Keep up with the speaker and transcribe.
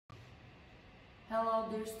Hello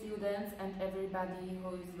dear students and everybody who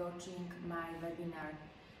is watching my webinar.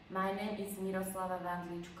 My name is Miroslava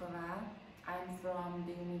Vandlickova. I'm from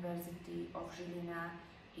the University of Žilina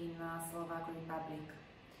in Slovak Republic.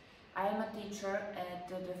 I am a teacher at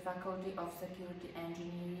the Faculty of Security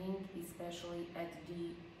Engineering, especially at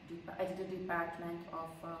the Department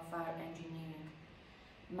of Fire Engineering.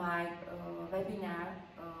 My webinar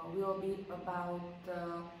will be about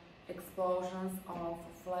explosions of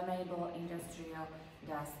flammable industrial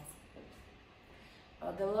dusts.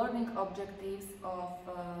 The learning objectives of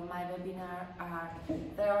my webinar are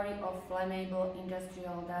theory of flammable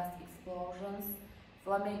industrial dust explosions,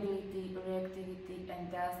 flammability, reactivity and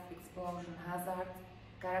dust explosion hazards,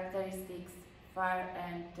 characteristics, fire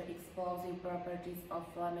and explosive properties of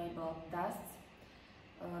flammable dusts,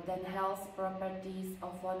 then health properties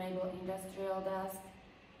of flammable industrial dust,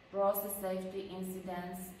 process safety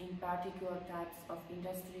incidents in particular types of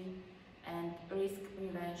industry, and risk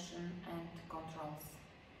prevention and controls.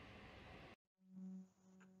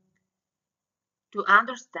 To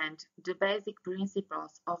understand the basic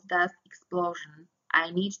principles of dust explosion,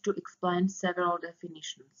 I need to explain several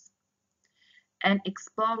definitions. An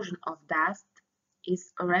explosion of dust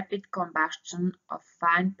is a rapid combustion of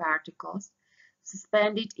fine particles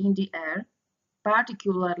suspended in the air,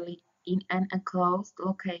 particularly in an enclosed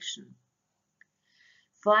location.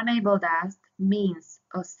 Flammable dust means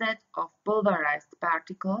a set of pulverized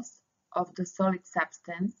particles of the solid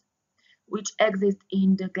substance which exist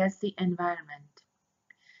in the gassy environment.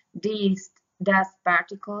 These dust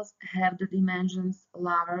particles have the dimensions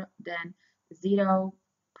lower than 0.5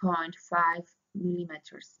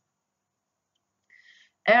 millimeters.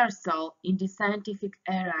 Aerosol in the scientific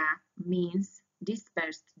era means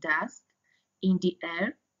dispersed dust in the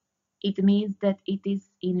air. It means that it is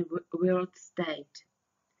in a whirled state.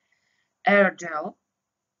 Aerogel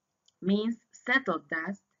means settled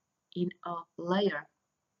dust in a layer.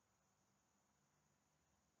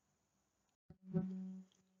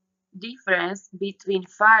 Difference between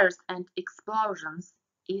fires and explosions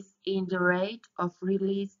is in the rate of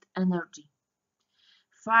released energy.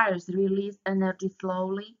 Fires release energy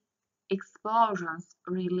slowly, explosions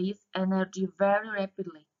release energy very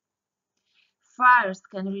rapidly. Fires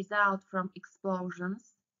can result from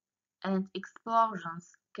explosions, and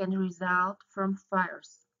explosions can result from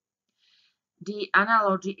fires. The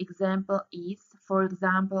analogy example is, for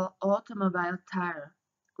example, automobile tire,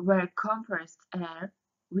 where compressed air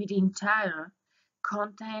within tire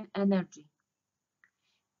contains energy.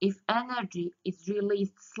 If energy is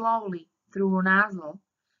released slowly through nozzle,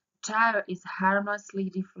 tire is harmlessly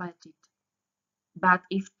deflated. But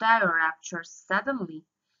if tire ruptures suddenly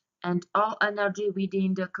and all energy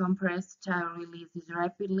within the compressed tire releases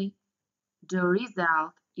rapidly, the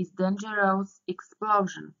result is dangerous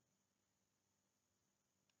explosion.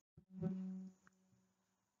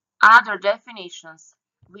 Other definitions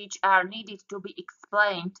which are needed to be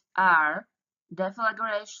explained are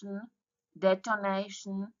deflagration,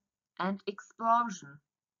 detonation, and explosion.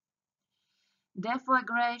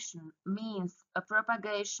 Deflagration means a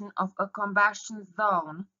propagation of a combustion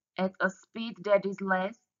zone at a speed that is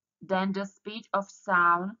less than the speed of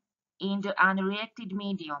sound in the unreacted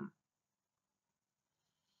medium.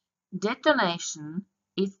 Detonation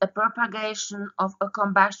is a propagation of a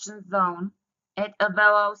combustion zone at a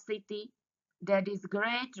velocity that is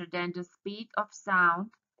greater than the speed of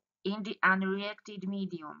sound in the unreacted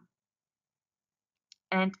medium.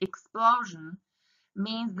 And explosion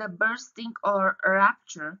means the bursting or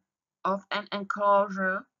rupture of an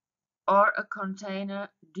enclosure or a container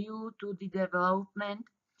due to the development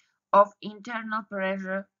of internal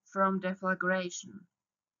pressure from deflagration.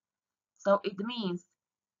 So it means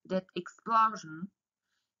that explosion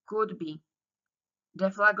could be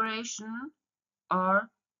deflagration or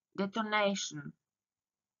detonation.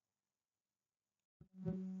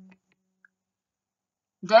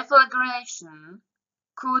 Deflagration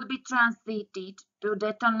could be transited to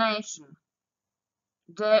detonation.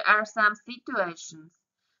 There are some situations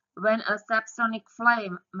when a subsonic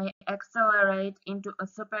flame may accelerate into a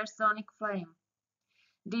supersonic flame.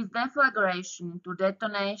 This deflagration to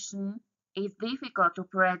detonation is difficult to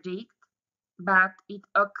predict, but it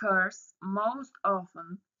occurs most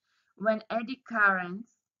often when eddy currents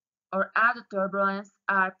or other turbulence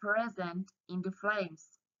are present in the flames.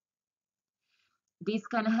 This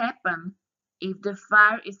can happen if the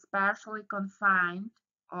fire is partially confined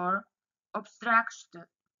or obstructed.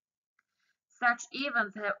 Such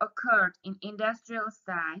events have occurred in industrial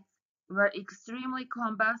sites where extremely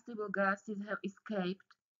combustible gases have escaped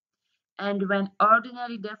and when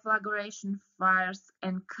ordinary deflagration fires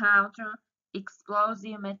encounter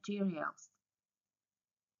explosive materials.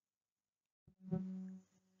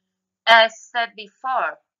 As said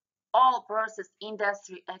before, all process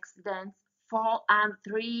industry accidents fall under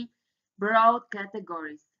three broad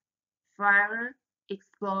categories: fire,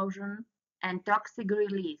 explosion, and toxic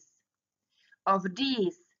release. Of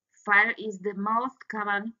these, fire is the most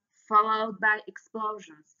common, followed by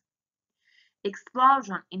explosions.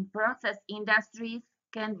 Explosion in process industries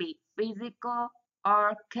can be physical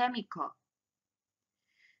or chemical.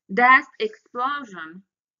 Dust explosion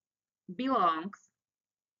belongs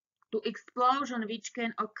to explosion which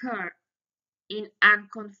can occur in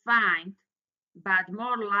unconfined, but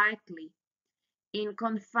more likely in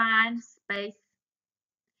confined space,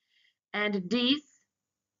 and this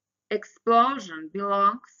explosion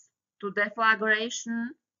belongs to deflagration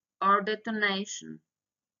or detonation.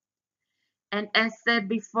 And as said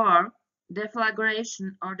before,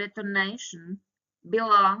 deflagration or detonation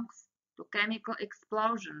belongs to chemical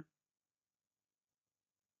explosion.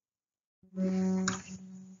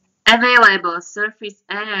 Available surface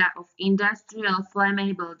area of industrial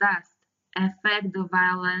flammable dust affect the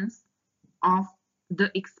violence of the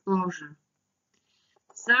explosion.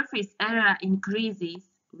 Surface area increases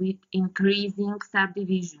with increasing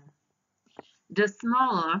subdivision. The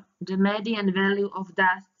smaller the median value of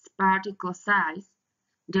dust's particle size,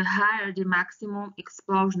 the higher the maximum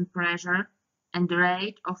explosion pressure and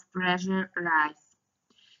rate of pressure rise.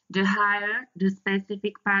 The higher the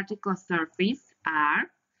specific particle surface R,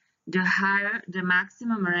 the higher the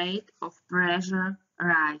maximum rate of pressure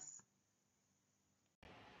rise.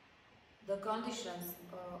 The conditions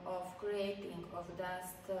of creating of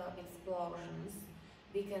dust explosions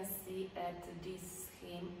we can see at this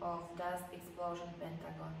scheme of dust explosion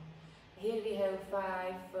pentagon. Here we have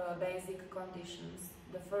five basic conditions.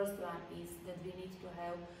 The first one is that we need to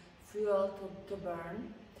have fuel to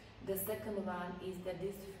burn. The second one is that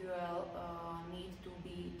this fuel needs to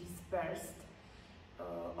be dispersed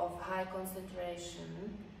of high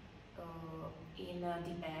concentration in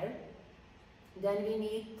the air. Then we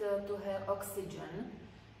need to have oxygen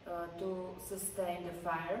to sustain the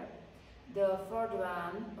fire. The third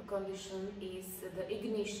one condition is the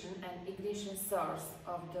ignition and ignition source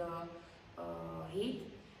of the heat.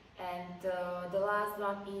 And the last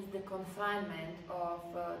one is the confinement of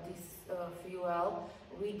this fuel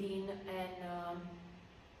within an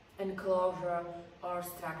enclosure or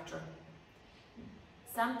structure.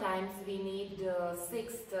 Sometimes we need the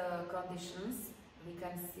sixth conditions. We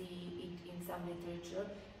can see it in some literature,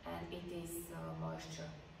 and it is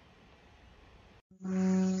moisture.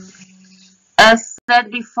 As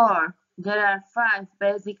said before, there are five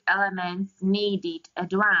basic elements needed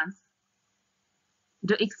at once.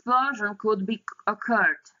 The explosion could be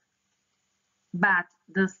occurred, but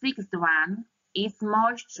the sixth one is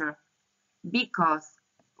moisture, because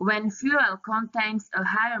when fuel contains a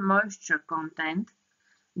higher moisture content,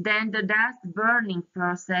 then the dust burning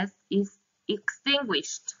process is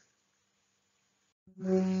extinguished.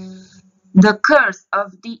 The course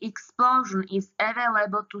of the explosion is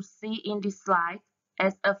available to see in this slide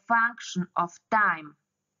as a function of time.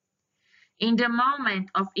 In the moment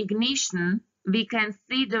of ignition, we can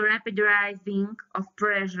see the rapid rising of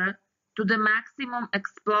pressure to the maximum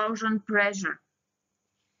explosion pressure.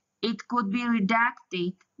 It could be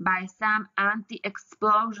reduced by some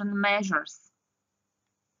anti-explosion measures.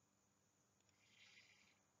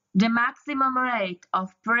 The maximum rate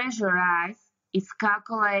of pressure rise is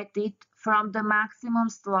calculated from the maximum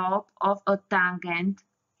slope of a tangent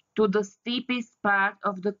to the steepest part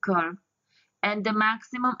of the curve, and the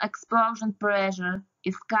maximum explosion pressure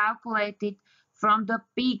is calculated from the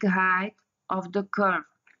peak height of the curve.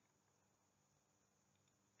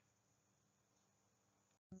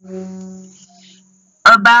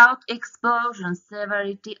 About explosion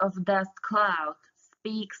severity of dust cloud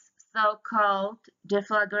speaks so-called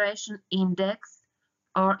deflagration index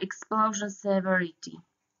or explosion severity,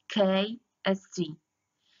 KST.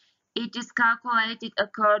 It is calculated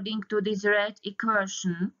according to this rate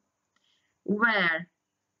equation, where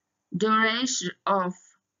the ratio of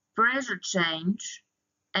pressure change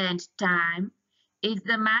and time is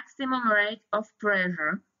the maximum rate of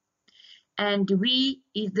pressure, and V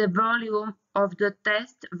is the volume of the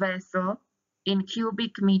test vessel in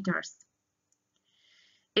cubic meters.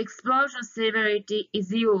 Explosion severity is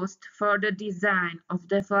used for the design of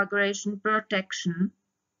deflagration protection,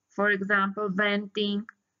 for example venting,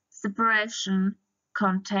 suppression,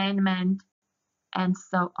 containment, and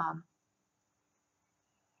so on.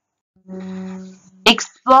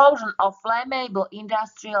 Explosion of flammable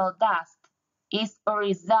industrial dust is a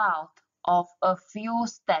result of a few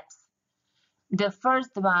steps. The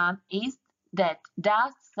first one is that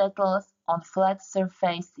dust settles on flat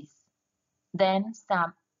surfaces. Then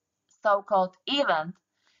some so-called event,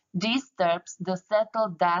 disturbs the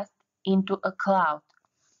settled dust into a cloud.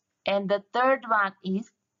 And the third one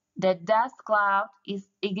is that dust cloud is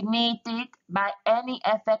ignited by any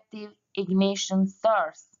effective ignition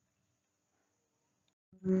source.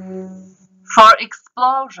 For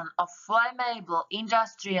explosion of flammable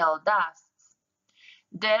industrial dusts,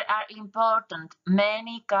 there are important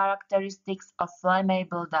many characteristics of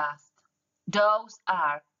flammable dust. Those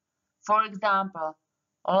are, for example,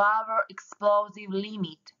 lower explosive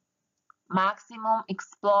limit, maximum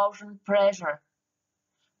explosion pressure,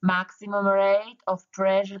 maximum rate of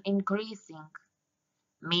pressure increasing,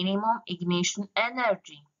 minimum ignition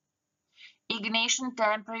energy, ignition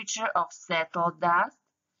temperature of settled dust,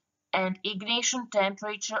 and ignition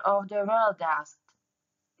temperature of the raw dust,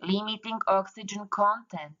 limiting oxygen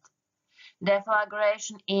content,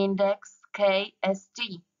 deflagration index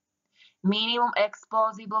KST, minimum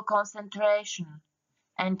explosible concentration,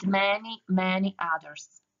 and many, many others.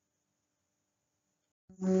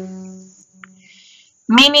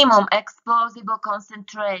 Minimum explosible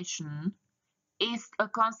concentration is a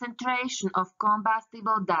concentration of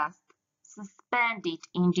combustible dust suspended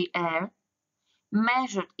in the air,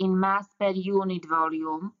 measured in mass per unit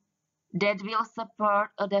volume, that will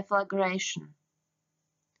support a deflagration.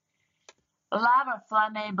 Lower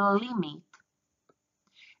flammable limit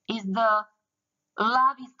is the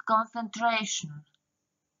lowest concentration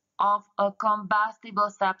of a combustible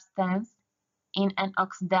substance in an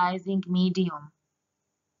oxidizing medium.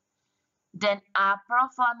 Then upper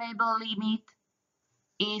flammable limit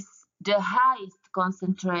is the highest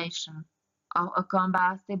concentration of a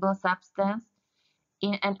combustible substance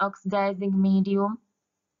in an oxidizing medium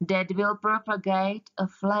that will propagate a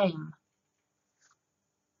flame.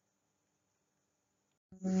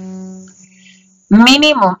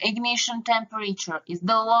 Minimum ignition temperature is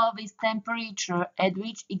the lowest temperature at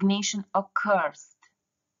which ignition occurs.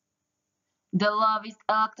 The lowest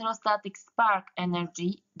electrostatic spark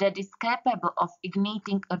energy that is capable of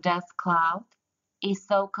igniting a dust cloud is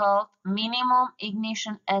so-called minimum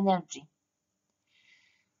ignition energy.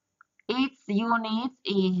 Its unit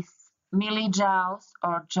is millijoules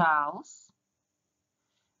or joules,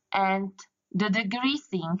 and the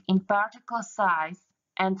decreasing in particle size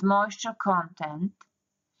and moisture content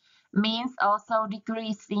means also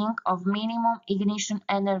decreasing of minimum ignition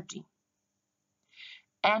energy.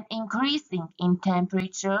 And increasing in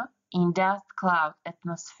temperature in dust cloud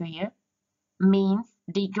atmosphere means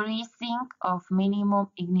decreasing of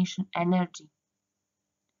minimum ignition energy.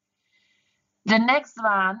 The next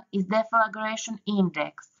one is deflagration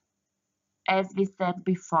index, as we said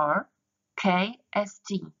before,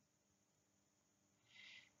 KST.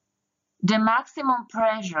 The maximum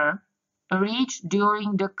pressure reached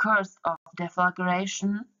during the course of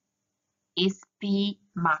deflagration is P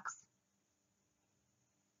max.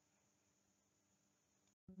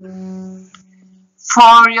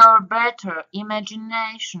 For your better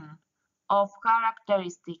imagination of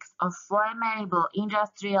characteristics of flammable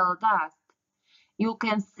industrial dust, you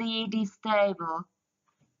can see this table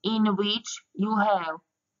in which you have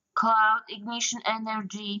cloud ignition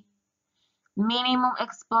energy, minimum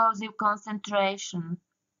explosive concentration,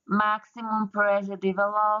 maximum pressure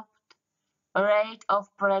developed, rate of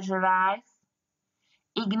pressure rise,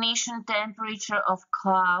 ignition temperature of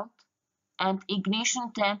cloud, and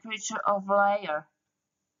ignition temperature of layer.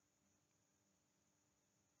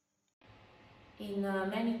 In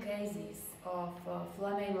many cases of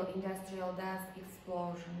flammable industrial dust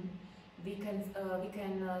explosion, we can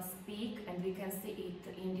speak and we can see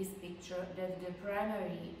it in this picture that the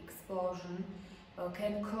primary explosion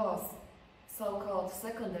can cause so-called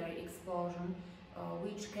secondary explosion,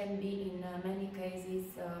 which can be in many cases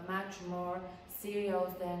much more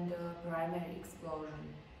serious than the primary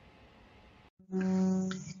explosion.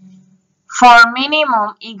 For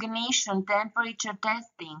minimum ignition temperature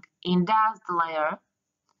testing in dust layer,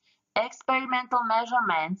 experimental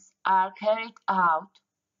measurements are carried out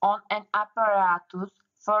on an apparatus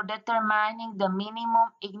for determining the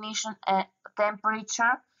minimum ignition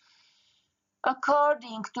temperature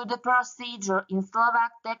according to the procedure in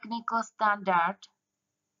Slovak Technical Standard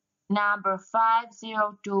number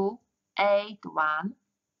 50281,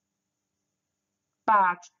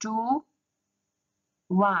 part 2,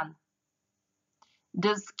 1.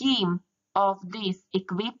 The scheme of this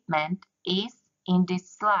equipment is in this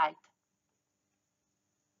slide.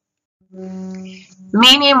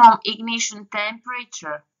 Minimum ignition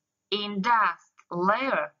temperature in dust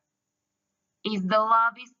layer is the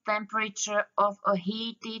lowest temperature of a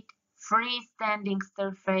heated freestanding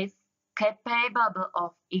surface capable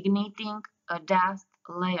of igniting a dust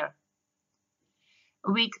layer.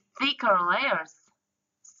 with thicker layers,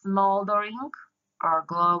 smoldering or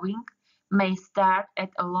glowing, may start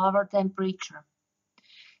at a lower temperature.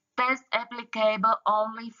 Test applicable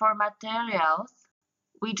only for materials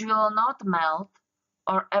which will not melt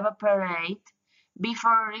or evaporate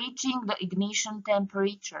before reaching the ignition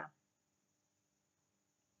temperature.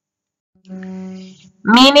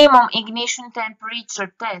 Minimum ignition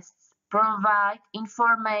temperature tests provide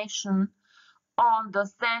information on the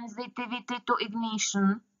sensitivity to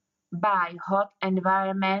ignition by hot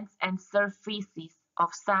environments and surfaces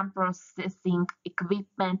of some processing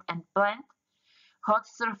equipment and plant, hot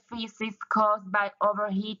surfaces caused by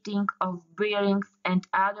overheating of bearings and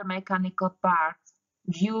other mechanical parts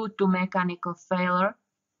due to mechanical failure,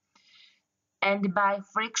 and by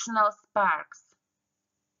frictional sparks.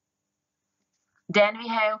 Then we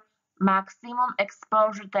have maximum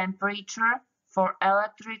exposure temperature for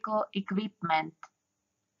electrical equipment.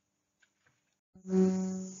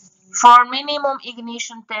 For minimum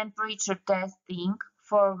ignition temperature testing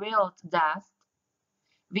for wild dust,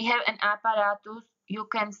 we have an apparatus you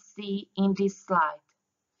can see in this slide.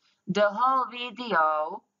 The whole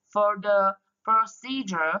video for the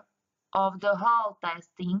procedure of the whole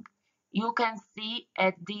testing you can see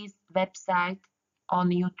at this website on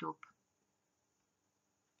YouTube.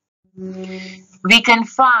 We can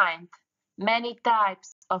find many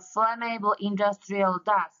types of flammable industrial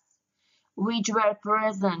dusts which were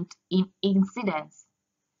present in incidents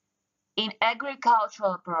in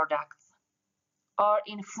agricultural products or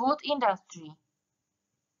in food industry,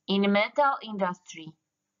 in metal industry,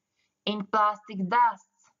 in plastic dusts,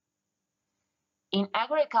 in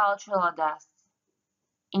agricultural dusts,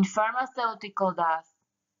 in pharmaceutical dusts,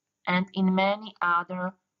 and in many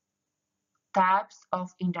other types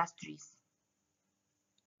of industries.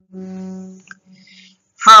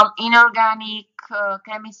 From inorganic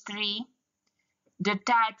chemistry, the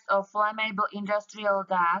types of flammable industrial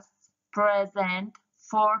dusts present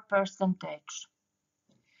 4%.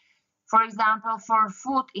 For example, for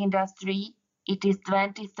food industry, it is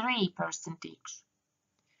 23%.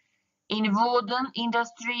 In wooden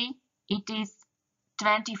industry, it is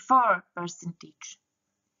 24%.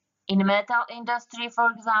 In metal industry,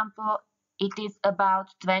 for example, it is about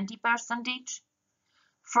 20%.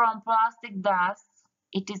 From plastic dusts,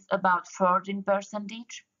 it is about 14%.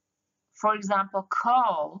 For example,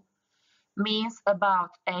 coal means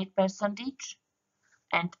about 8%,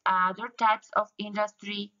 and other types of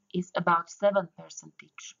industry is about 7%.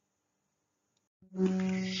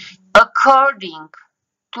 According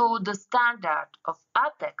to the standard of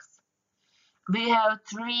ATEX, we have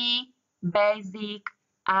three basic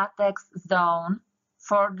ATEX zones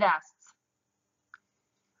for dusts.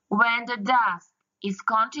 When the dust is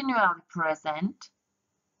continually present,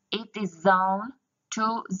 it is zone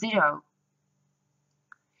 2-0.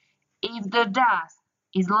 If the dust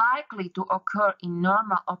is likely to occur in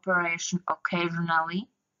normal operation occasionally,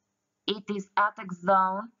 it is ATEX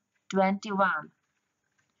zone 21.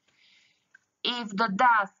 If the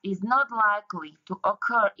dust is not likely to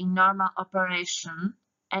occur in normal operation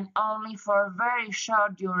and only for very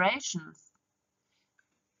short durations,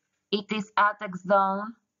 it is ATEX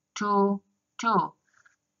zone 2-2.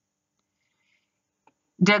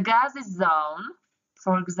 The gases zone,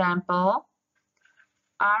 for example,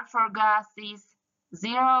 are for gases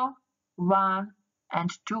 0, 1,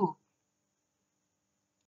 and 2.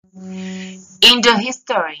 In the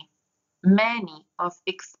history, many of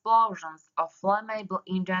explosions of flammable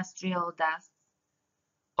industrial dusts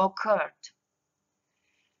occurred.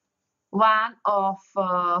 One of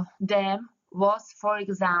them was, for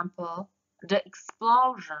example, the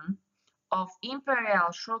explosion of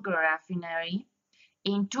Imperial Sugar Refinery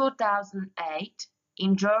in 2008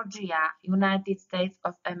 in Georgia, United States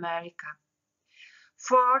of America.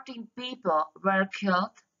 14 people were killed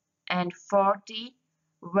and 40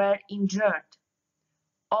 were injured.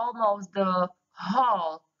 Almost the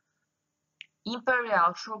whole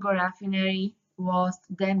Imperial Sugar Refinery was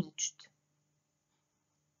damaged.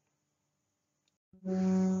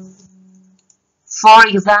 For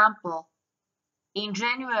example, in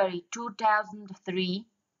January 2003,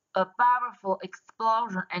 a powerful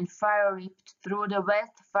explosion and fire ripped through the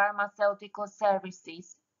West Pharmaceutical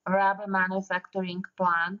Services rubber manufacturing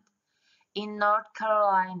plant in North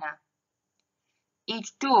Carolina. It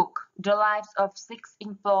took the lives of 6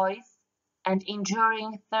 employees and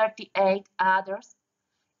injuring 38 others,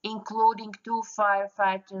 including 2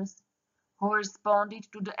 firefighters who responded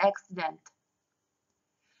to the accident.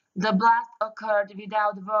 The blast occurred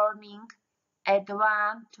without warning at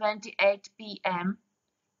 1:28 p.m.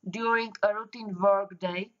 during a routine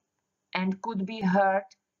workday and could be heard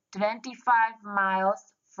 25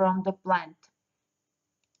 miles from the plant.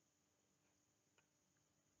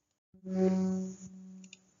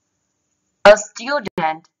 A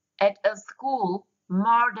student at a school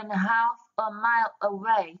more than half a mile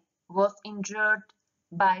away was injured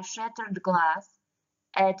by shattered glass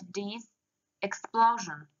at this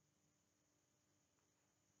explosion.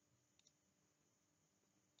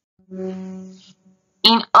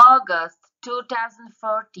 In August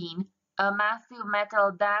 2014, a massive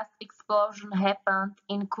metal dust explosion happened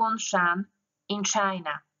in Kunshan, in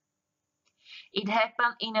China. It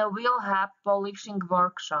happened in a wheel hub polishing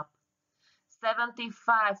workshop.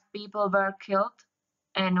 75 people were killed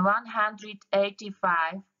and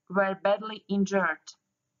 185 were badly injured.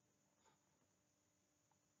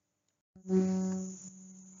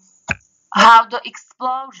 How the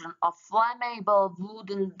explosion of flammable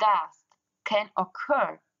wooden dust can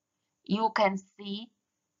occur, you can see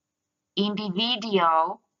in the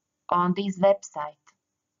video on this website.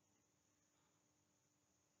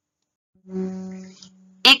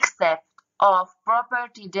 Except of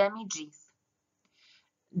property damages,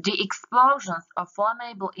 the explosions of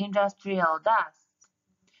flammable industrial dust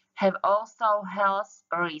have also health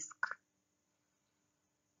risks.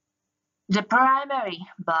 The primary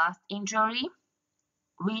blast injury,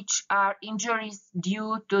 which are injuries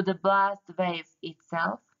due to the blast wave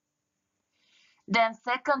itself. Then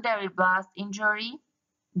secondary blast injury,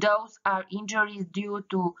 those are injuries due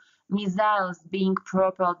to missiles being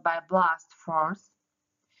propelled by blast force.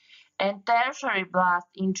 And tertiary blast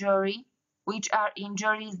injury, which are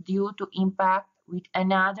injuries due to impact with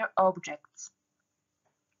another object.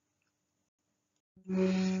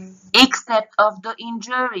 Except of the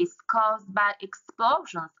injuries caused by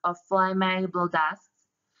explosions of flammable dusts,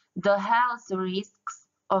 the health risks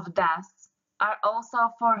of dust are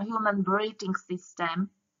also for human breathing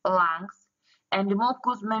system, lungs, and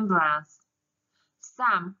mucous membranes.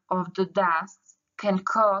 Some of the dusts can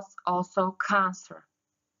cause also cancer.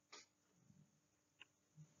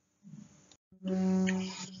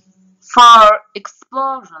 For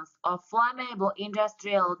explosions of flammable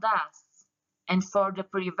industrial dusts and for the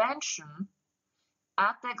prevention,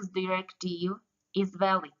 ATEX directive is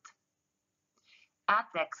valid.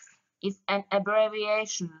 ATEX is an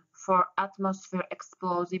abbreviation for atmosphere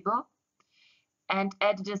explosible, and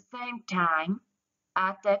at the same time,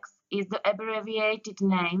 ATEX is the abbreviated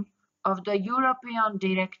name of the European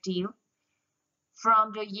directive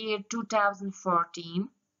from the year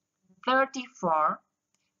 2014-34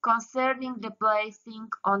 concerning the placing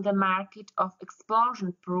on the market of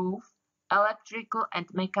explosion-proof electrical and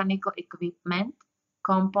mechanical equipment,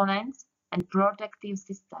 components, and protective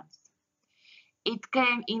systems. It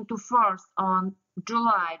came into force on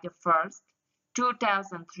July 1st,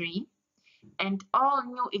 2003, and all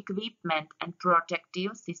new equipment and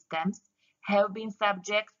protective systems have been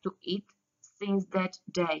subject to it since that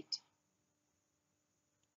date.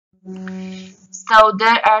 So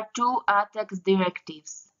there are two ATEX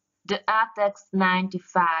directives, the ATEX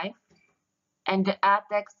 95 and the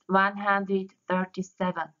ATEX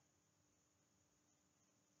 137.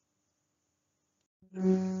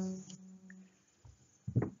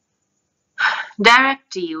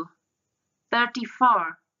 Directive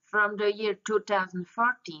 34 from the year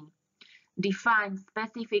 2014 defines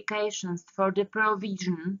specifications for the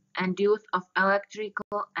provision and use of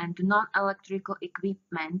electrical and non-electrical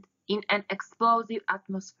equipment in an explosive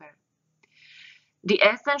atmosphere. The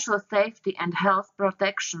essential safety and health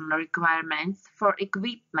protection requirements for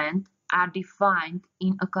equipment are defined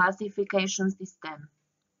in a classification system.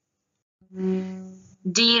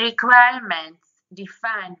 The requirements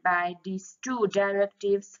defined by these two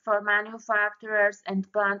directives for manufacturers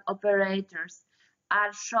and plant operators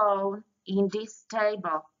are shown in this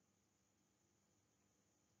table.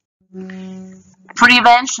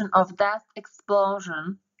 Prevention of dust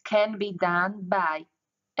explosion can be done by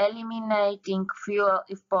eliminating fuel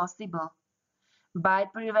if possible, by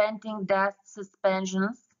preventing dust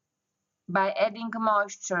suspensions, by adding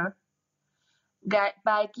moisture,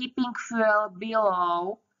 by keeping fuel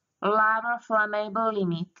below lower flammable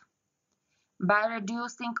limit, by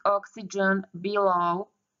reducing oxygen below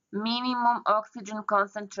minimum oxygen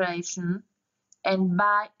concentration, and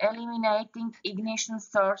by eliminating ignition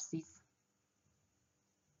sources.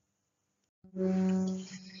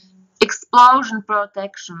 Explosion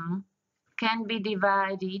protection can be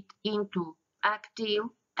divided into active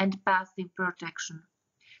and passive protection.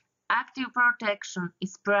 Active protection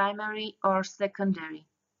is primary or secondary.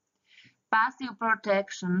 Passive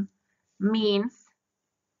protection means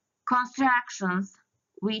constructions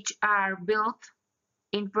which are built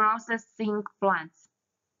in processing plants.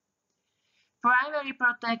 Primary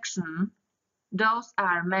protection, those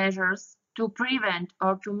are measures to prevent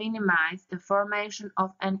or to minimize the formation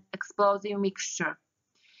of an explosive mixture.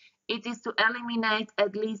 It is to eliminate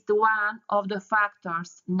at least one of the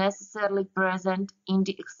factors necessarily present in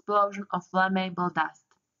the explosion of flammable dust.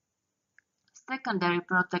 Secondary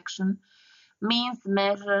protection means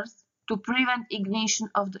measures to prevent ignition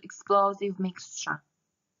of the explosive mixture.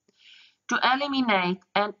 To eliminate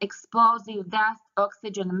an explosive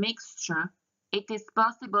dust-oxygen mixture, it is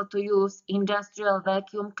possible to use industrial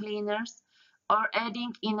vacuum cleaners or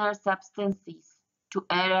adding inert substances to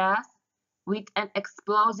areas with an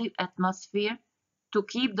explosive atmosphere to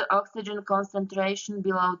keep the oxygen concentration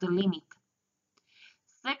below the limit.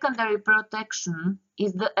 Secondary protection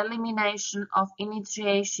is the elimination of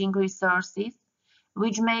initiating resources,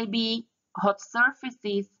 which may be hot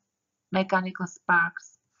surfaces, mechanical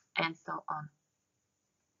sparks, and so on.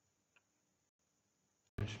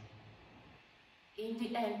 In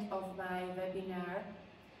the end of my webinar,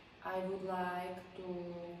 I would like to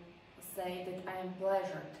say that I am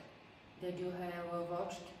pleasured that you have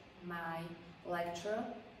watched my lecture,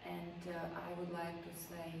 and I would like to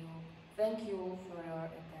say thank you for your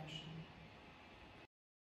attention.